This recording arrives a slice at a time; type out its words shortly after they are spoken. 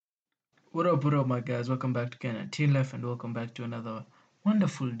What up, my guys? Welcome back to Ken Teen Life, and welcome back to another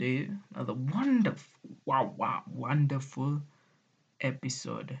wonderful day, another wonderful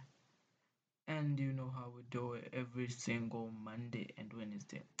episode. And you know how we do it every single Monday and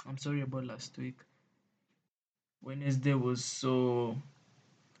Wednesday. I'm sorry about last week. Wednesday was so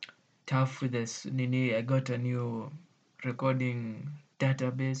tough with this. Nini, I got a new recording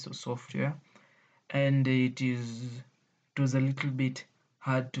database or software, and it was a little bit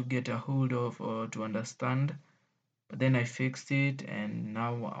hard to get a hold of or to understand. But then I fixed it and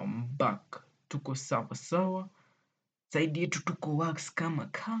now I'm back. Tuko sawa sawa. Zaidi yetu tuko wax kama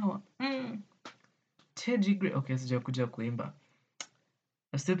kawa. Teddy Gray. Okay, sijakuja kuimba.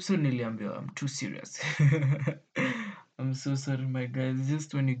 Last episode niliambiwa I'm too serious. I'm so sorry my guys.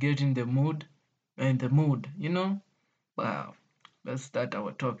 Just when you get in the mood, you know? Wow. Let's start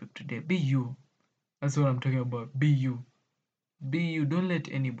our topic today. Be you. That's what I'm talking about. Be you. Be you. Don't let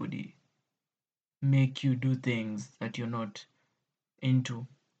anybody make you do things that you're not into.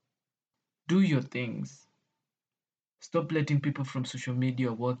 Do your things. Stop letting people from social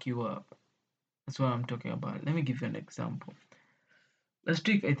media work you up. That's what I'm talking about. Let me give you an example. Last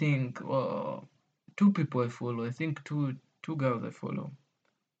week, I think two people I follow. I think two girls I follow.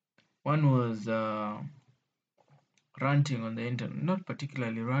 One was ranting on the internet. Not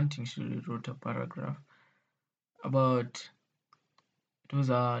particularly ranting. She wrote a paragraph about it was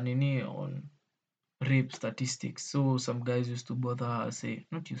a nini on rape statistics. So some guys used to bother her. Say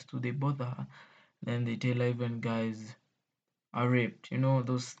not used to. They bother her. Then they tell her even guys are raped. You know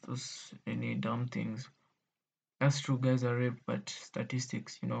those any dumb things. That's true, guys are raped, but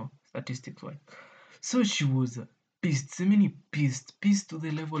statistics wise. So she was pissed, seemingly pissed to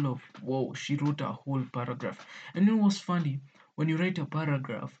the level of whoa, she wrote a whole paragraph. And it was funny, when you write a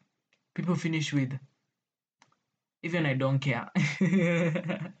paragraph, people finish with even I don't care.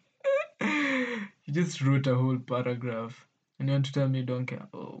 You just wrote a whole paragraph and you want to tell me you don't care.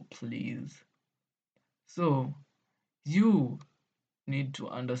 Oh please. So you need to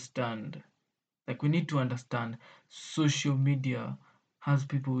understand, like we need to understand, social media has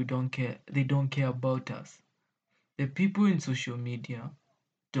people we don't care, they don't care about us. The people in social media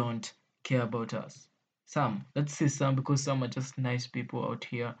don't care about us. Some, let's say some, because some are just nice people out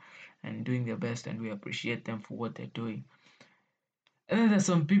here and doing their best and we appreciate them for what they're doing. And then there's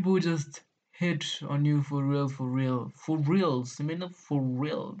some people who just hate on you for real, for reals. I mean, not for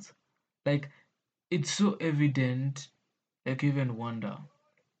reals. Like, it's so evident, like, you even wonder.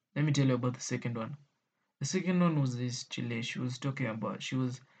 Let me tell you about the second one. The second one was this Chile. She was talking about, she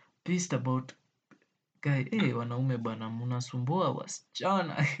was pissed about guy, hey, wanaume bana mnasumbua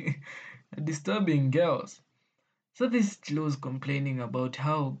wasichana, disturbing girls. So this Chile was complaining about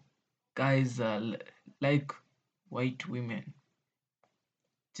how guys are like white women.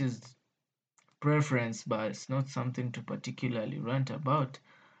 Just preference, but it's not something to particularly rant about.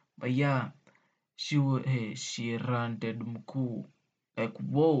 But yeah, she ranted mkuu. Like,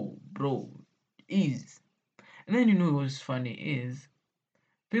 whoa, bro, ease. And then you know what's funny is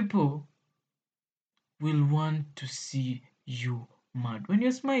people will want to see you mad. When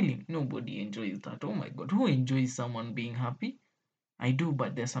you're smiling, nobody enjoys that. Oh my god, who enjoys someone being happy? I do,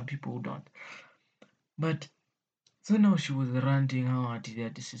 but there's some people who don't. But so now she was ranting how they're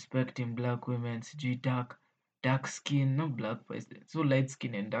disrespecting black women, sijui dark skin, not black, but so light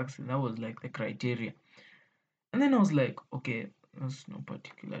skin and dark skin. That was like the criteria. And then I was like, okay, that's not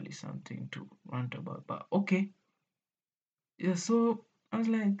particularly something to rant about, but okay. Yeah, so I was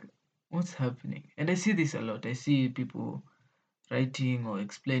like, what's happening? And I see this a lot. I see people writing or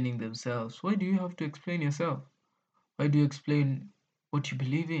explaining themselves. Why do you have to explain yourself? Why do you explain what you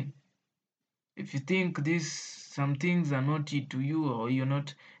believe in? If you think this some things are not to you or you're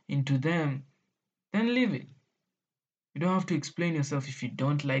not into them, then leave it. You don't have to explain yourself. If you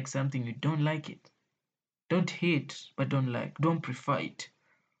don't like something, you don't like it. Don't hate, but don't like. Don't prefer it.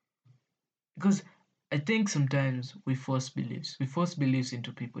 Because I think sometimes we force beliefs. We force beliefs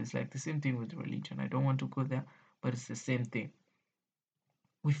into people. It's like the same thing with religion. I don't want to go there, but it's the same thing.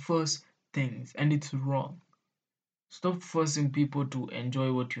 We force things, and it's wrong. Stop forcing people to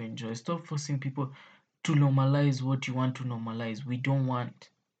enjoy what you enjoy. Stop forcing people to normalize what you want to normalize. We don't want.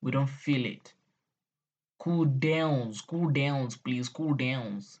 We don't feel it. Cool downs, please, cool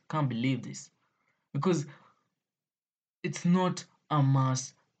downs. Can't believe this. Because it's not a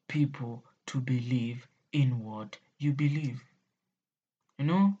mass people to believe in what you believe. You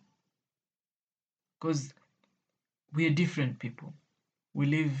know? Because we are different people. We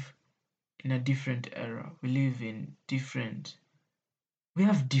live in a different era. We live in different, we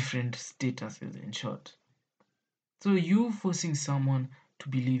have different statuses in short. So you forcing someone to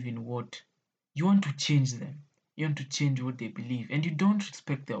believe in what you want to change them. You want to change what they believe, and you don't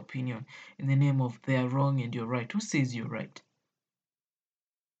respect their opinion in the name of they're wrong and you're right. Who says you're right?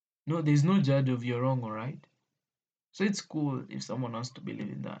 No, there's no judge of you're wrong or right. So it's cool if someone wants to believe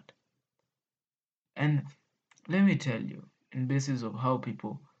in that. And let me tell you, in basis of how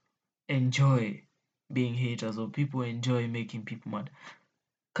people enjoy being haters or people enjoy making people mad.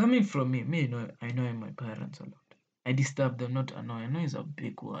 Coming from me, I annoy my parents a lot. I disturb them, not annoy. Annoy is a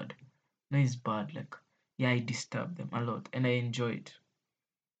big word. Annoy is bad. Like, yeah, I disturb them a lot and I enjoy it.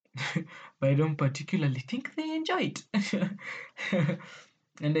 But I don't particularly think they enjoy it.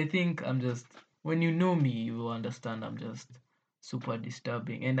 And I think I'm just, when you know me, you will understand I'm just super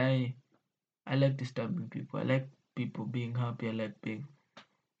disturbing. And I like disturbing people. I like people being happy.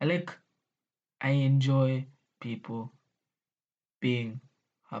 I like, I enjoy people being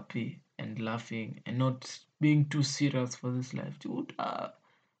happy and laughing and not being too serious for this life.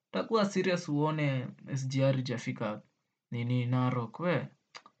 Utakuwa serious uone SGR ijafika nini Narok we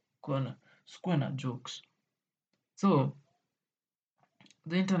sikuwa na jokes. So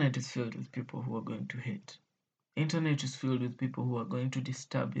the internet is filled with people who are going to hate. The internet is filled with people who are going to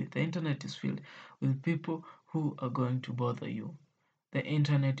disturb it. The internet is filled with people who are going to bother you. The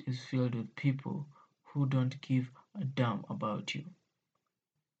internet is filled with people who don't give a damn about you.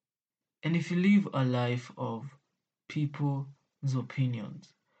 And if you live a life of people's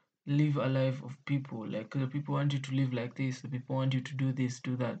opinions, live a life of people, like the people want you to live like this, the people want you to do this,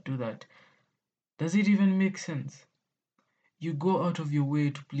 do that, do that. Does it even make sense? You go out of your way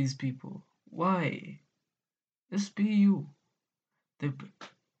to please people. Why? Just be you. The,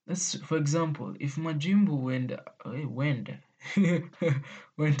 that's for example, if Majimbo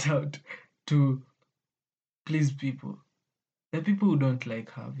went out to please people, the people who don't like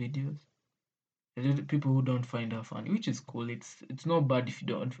her videos, the people who don't find her funny, which is cool. It's not bad if you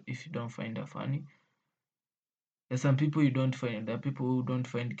don't find her funny. There's some people you don't find. There are people who don't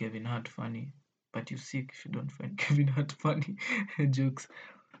find Kevin Hart funny, but you're sick if you don't find Kevin Hart funny. Jokes.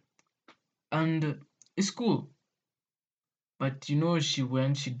 And it's cool. But you know,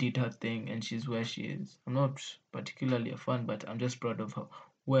 she did her thing, and she's where she is. I'm not particularly a fan, but I'm just proud of her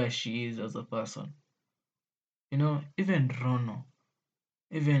where she is as a person. You know, even Rono,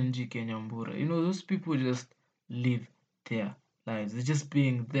 even GK Nyambura, you know, those people just live their lives. They're just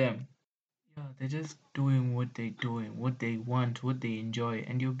being them. Yeah, they're just doing what they're doing, what they want, what they enjoy,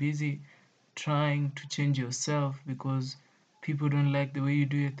 and you're busy trying to change yourself because people don't like the way you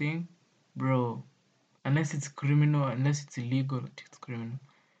do your thing. Bro, unless it's criminal, unless it's illegal, it's criminal,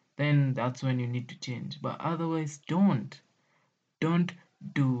 then that's when you need to change. But otherwise, don't. Don't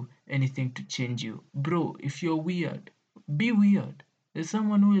do anything to change you. Bro, if you're weird, be weird. There's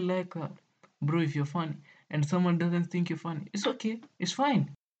someone who will like that. Bro, if you're funny and someone doesn't think you're funny, it's okay. It's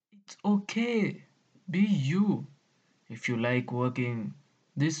fine. It's okay. Be you. If you like working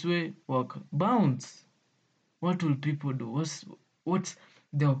this way, work. Bounce. What will people do? What's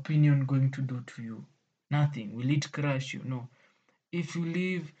the opinion going to do to you? Nothing. Will it crush you? No. If you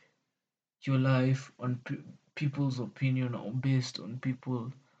live your life on people's opinion or based on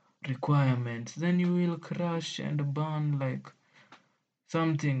people requirements, then you will crash and burn like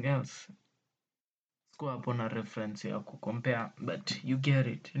something else. Go up on a reference here, compare, but you get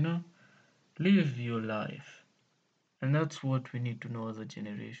it, you know? Live your life. And that's what we need to know as a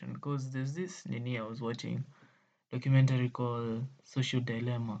generation. Because there's this Nini I was watching documentary called Social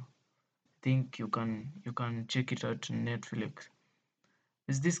Dilemma. I think you can check it out on Netflix.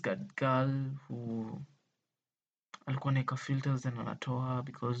 There's this girl who alikuwa naeka filters and anatoa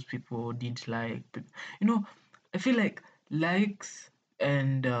because people didn't like. You know, I feel like likes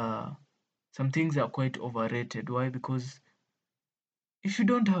and some things are quite overrated. Why? Because if you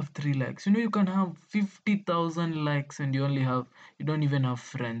don't have 3 likes, you know, you can have 50,000 likes and you don't even have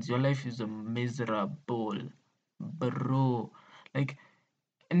friends. Your life is a miserable, bro. Like,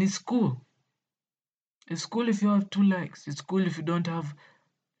 and it's cool. It's cool if you have 2 likes. It's cool if you don't have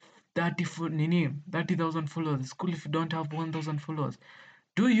 30,000 followers. It's cool if you don't have 1,000 followers.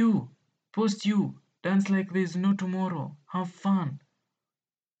 Do you post you dance like there's no tomorrow? Have fun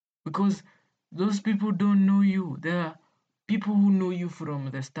because those people don't know you. There are people who know you from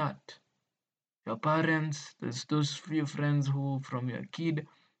the start. Your parents, there's those few friends who from your kid,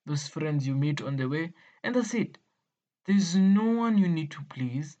 those friends you meet on the way, and that's it. There's no one you need to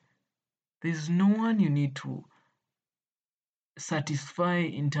please. There's no one you need to satisfy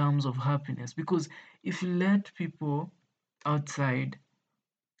in terms of happiness because if you let people outside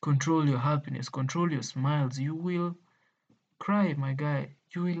control your happiness, control your smiles, you will cry, my guy.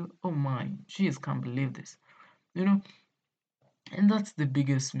 You will, oh my, jeez, can't believe this. You know, And that's the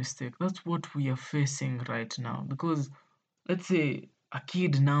biggest mistake. That's what we are facing right now. Because let's say a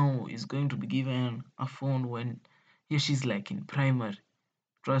kid now is going to be given a phone when he or she's like in primary.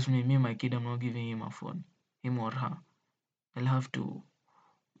 Trust me, my kid, I'm not giving him a phone, him or her. I'll have to,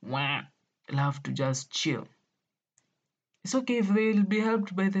 wah, I'll have to just chill. It's okay if they'll be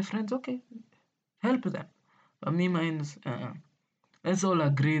helped by their friends, okay, help them. But me, mine's, let's all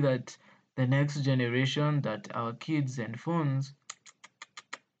agree that the next generation, that our kids and phones,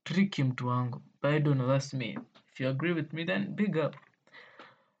 tricky mtu wangu. But I don't know, that's me. If you agree with me, then big up.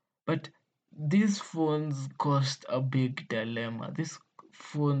 But these phones cost a big dilemma. These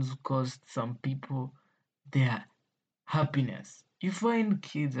phones cost some people their happiness. You find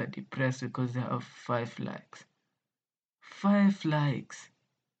kids are depressed because they have 5 likes. 5 likes,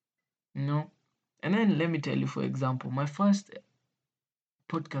 you know? And then let me tell you, for example, my first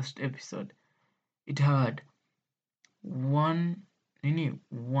podcast episode, it had one,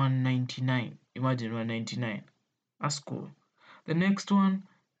 199. Imagine 199. That's cool. The next one,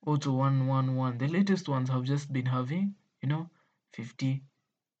 also 111. The latest ones have just been having, 50,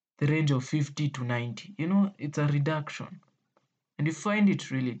 the range of 50 to 90. It's a reduction. And you find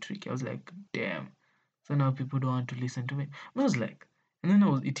it really tricky. I was like, damn. So now people don't want to listen to me. And I was like, and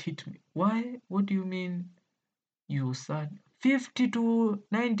then it hit me. Why? What do you mean you said 50 to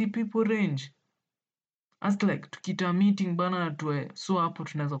 90 people range? As like tukita meeting bana tuwe so hapo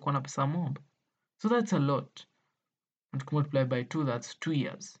tunaweza kuwa na pesa mob. So that's a lot. And to multiply by 2, that's 2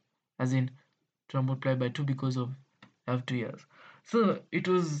 years. As in, to multiply by 2 because of I have 2 years. So it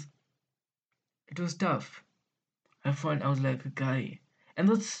was tough. I was like, guy, and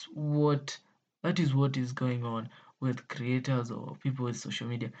that is what is going on with creators or people with social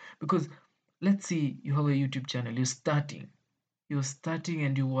media. Because let's see, you have a YouTube channel, you're starting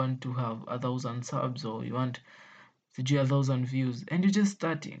and you want to have 1,000 subs, or you want to do 1,000 views, and you're just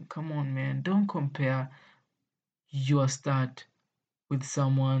starting. Come on, man, don't compare your start with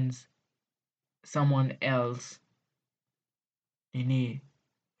someone else in a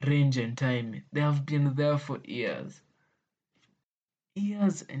range and time. They have been there for years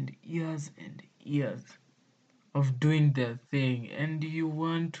and years and years of doing their thing, and you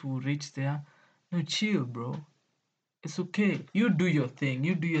want to reach there. No, chill, bro. It's okay. You do your thing.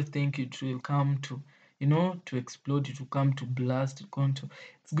 You do your thing. It will come to, to explode. It will come to blast.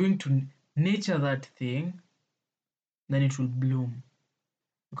 It's going to nature that thing. Then it will bloom.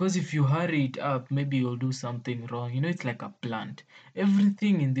 Because if you hurry it up, maybe you'll do something wrong. It's like a plant.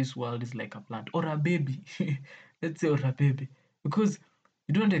 Everything in this world is like a plant or a baby. Let's say, or a baby. Because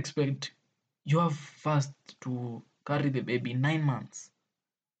you don't expect, you have first to carry the baby 9 months.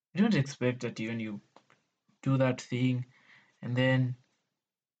 You don't expect that even you do that thing and then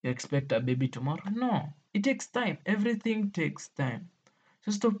you expect a baby tomorrow. No, it takes time. Everything takes time.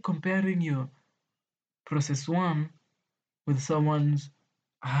 So stop comparing your process one with someone's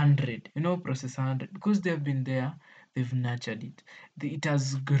 100. Process 100, because they've been there, they've nurtured it. It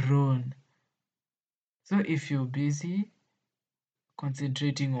has grown. So if you're busy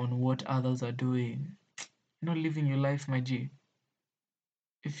concentrating on what others are doing, you're not living your life, my G.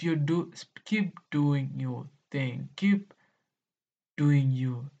 If you keep doing your thing, keep doing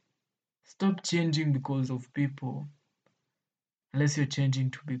you. Stop changing because of people. Unless you're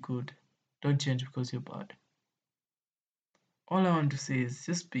changing to be good. Don't change because you're bad. All I want to say is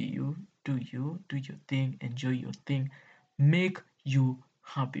just be you, do your thing, enjoy your thing, make you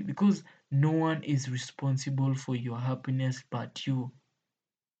happy, because no one is responsible for your happiness but you.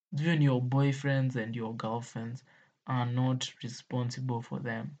 Even your boyfriends and your girlfriends are not responsible for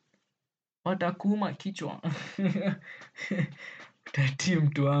them. Watakuma kichwa. Utatii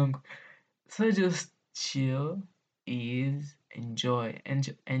mtu wangu. So just chill, ease, enjoy,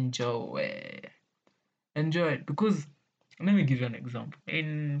 enjoy it. Because let me give you an example.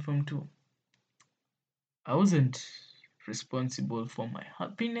 In Form 2, I wasn't responsible for my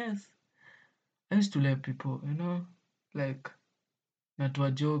happiness. I used to let people, like,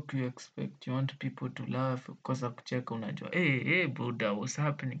 natoa joke, you expect, you want people to laugh, kosa kucheka unajua. Hey, Buddha, what's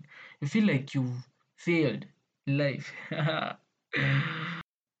happening? You feel like you've failed in life.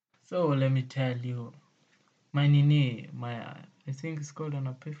 So let me tell you, I think it's called an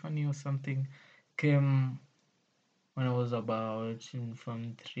epiphany or something, came when I was about in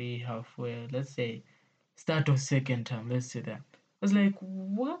Form 3 halfway, let's say start of second term, let's say that. I was like,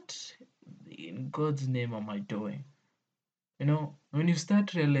 what in God's name am I doing? When you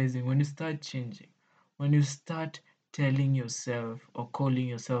start realizing, when you start changing, when you start telling yourself or calling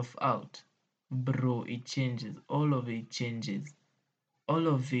yourself out, bro, it changes. All of it changes. All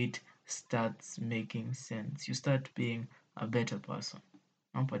of it starts making sense. You start being a better person.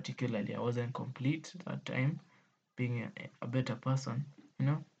 Not particularly, I wasn't complete that time being a better person, you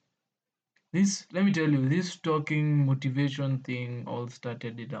know. This, let me tell you, this talking motivation thing all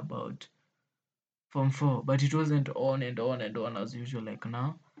started in about Form 4, but it wasn't on and on and on as usual like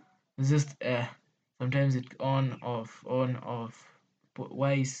now. It's just sometimes it on off,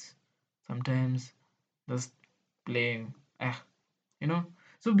 twice, sometimes just playing. You know.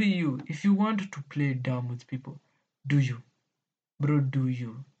 So be you. If you want to play dumb with people, do you, bro? Do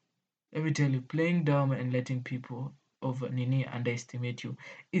you? Let me tell you, playing dumb and letting people over nini underestimate you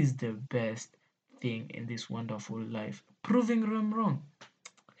is the best thing in this wonderful life. Proving them wrong.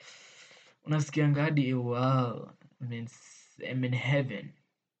 Unasikianga hadi wow, means I'm in heaven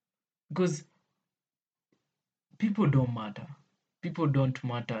because people don't matter. People don't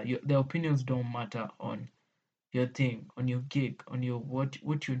matter. Their opinions don't matter on your thing, on your gig, on your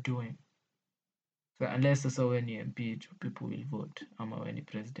what you're doing. So unless sasa wewe ni MP, people will vote ama wewe ni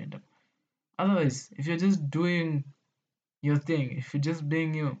president. Otherwise, if you're just doing your thing, if you're just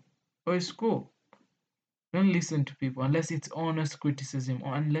being you, oh, it's cool. Don't listen to people unless it's honest criticism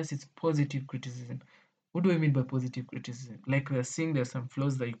or unless it's positive criticism. What do I mean by positive criticism? Like we're seeing there's some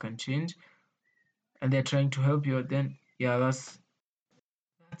flaws that you can change and they're trying to help you, then yeah, that's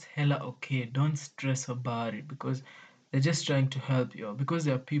hella okay. Don't stress about it because they're just trying to help you. Because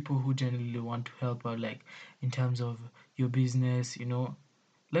there are people who genuinely want to help out, like in terms of your business,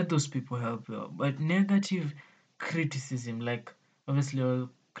 let those people help you out. But negative criticism, like obviously all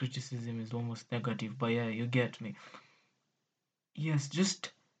criticism is almost negative, but yeah, you get me. Yes,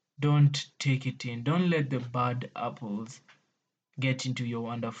 just don't take it in. Don't let the bad apples get into your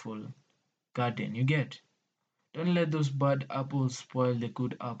wonderful garden. You get? Don't let those bad apples spoil the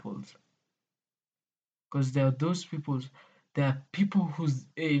good apples. Because there are people whose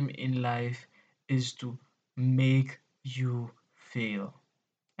aim in life is to make you fail.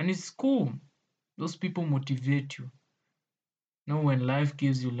 And it's cool. Those people motivate you. When life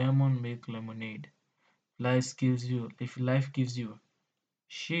gives you lemon, make lemonade. If life gives you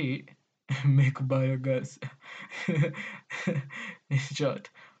shit, make biogas. In short.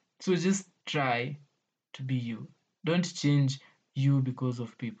 So just try to be you. Don't change you because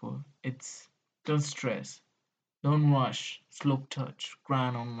of people. Don't stress. Don't rush. Slow touch.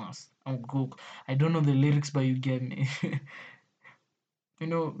 Grind on us. I'm go. I don't know the lyrics, but you get me.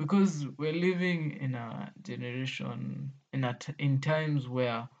 Because we're living in a generation in times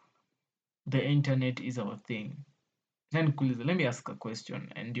where the internet is our thing. Then let me ask a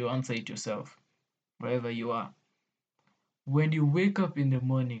question and you answer it yourself, wherever you are. When you wake up in the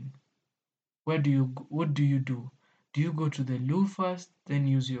morning, what do you do? Do you go to the loo first, then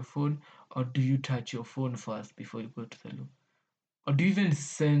use your phone, or do you touch your phone first before you go to the loo? Or do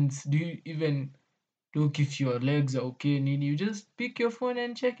you even look if your legs are okay? And you just pick your phone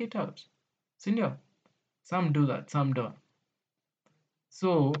and check it out. Senior, some do that, some don't.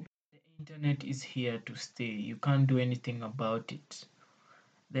 So the internet is here to stay. You can't do anything about it.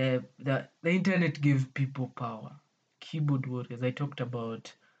 The internet gives people power. Keyboard warriors. I talked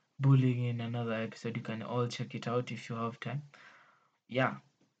about bullying in another episode. You can all check it out if you have time. Yeah.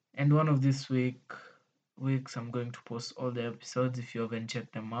 And one of these weeks I'm going to post all the episodes if you haven't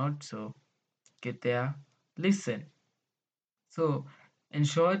checked them out. So get there, listen. So in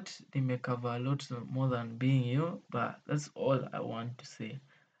short, they may cover a lot more than being you, but that's all I want to say.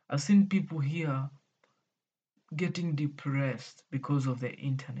 I've seen people here getting depressed because of the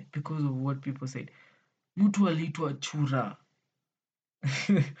internet, because of what people said. Mtu aliitwa chura.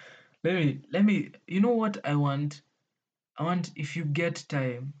 You know what I want? I want, if you get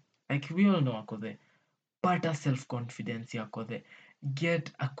time, like we all know ako there, pata self-confidence yako there.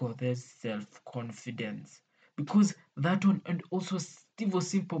 Get ako there self-confidence. Because that one, and also Steve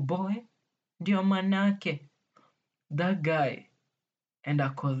Simple Boy, ndio manake. That guy and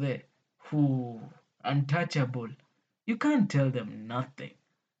ako there, who untouchable. You can't tell them nothing.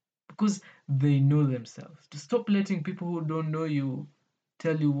 Because they know themselves. To stop letting people who don't know you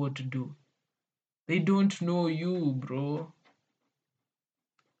tell you what to do. They don't know you, bro.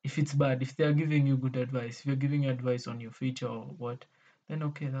 If it's bad, if they're giving you good advice, if you're giving advice on your future or what, then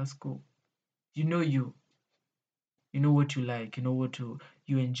okay, that's cool. You know you. You know what you like, you know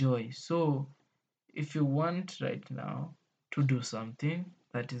you enjoy. So if you want right now to do something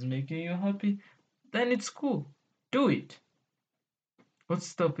that is making you happy, then it's cool. Do it. What's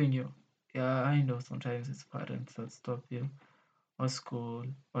stopping you? Yeah, I know sometimes it's parents that stop you, or school,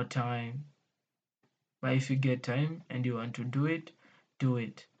 or time. But if you get time and you want to do it, do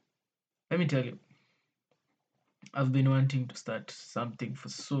it. Let me tell you, I've been wanting to start something for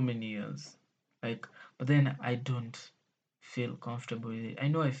so many years. Like, but then I don't. feel comfortable with it. I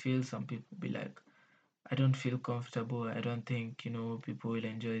know I feel some people be like, I don't feel comfortable. I don't think, people will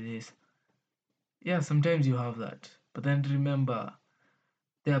enjoy this. Yeah, sometimes you have that. But then remember,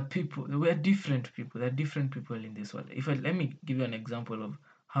 there are people, we're different people. There are different people in this world. Let me give you an example of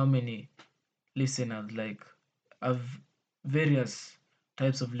how many listeners, like, I've various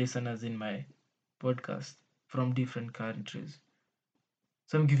types of listeners in my podcast from different countries.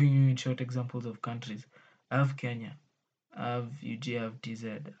 So I'm giving you in short examples of countries. I have Kenya, I have UG, I have TZ,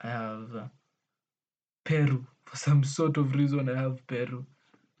 I have Peru. For some sort of reason, I have Peru.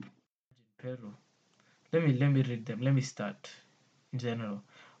 Peru. Let me read them. Let me start in general.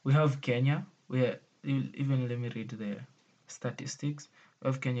 We have Kenya. Even let me read the statistics. We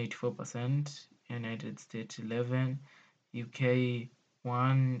have Kenya 84%, United States 11, UK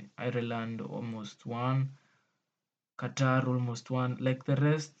 1, Ireland almost 1, Qatar almost 1. Like the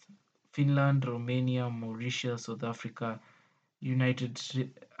rest, Finland, Romania, Mauritius, South Africa, United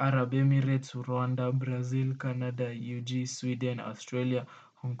Arab Emirates, Rwanda, Brazil, Canada, UG, Sweden, Australia,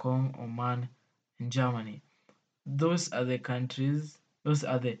 Hong Kong, Oman, and Germany. Those are the countries, those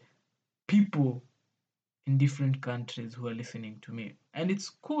are the people in different countries who are listening to me. And it's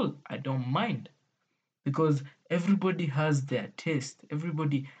cool. I don't mind because everybody has their taste,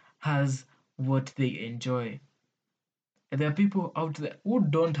 everybody has what they enjoy. And there are people out there who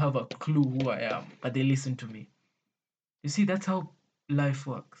don't have a clue who I am, but they listen to me. You see, that's how life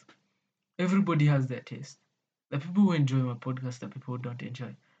works. Everybody has their taste. The people who enjoy my podcast, the people who don't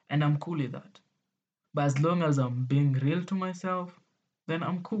enjoy. And I'm cool with that. But as long as I'm being real to myself, then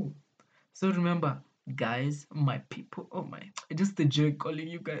I'm cool. So remember, guys, my people, oh my, I just enjoy calling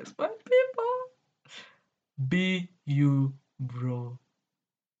you guys my people. Be you, bro.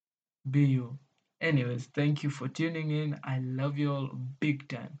 Be you. Anyways, thank you for tuning in. I love you all big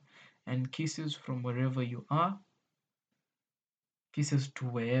time. And kisses from wherever you are. Kisses to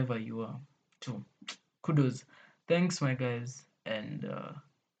wherever you are. Too. Kudos. Thanks, my guys. And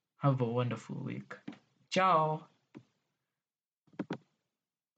have a wonderful week. Ciao.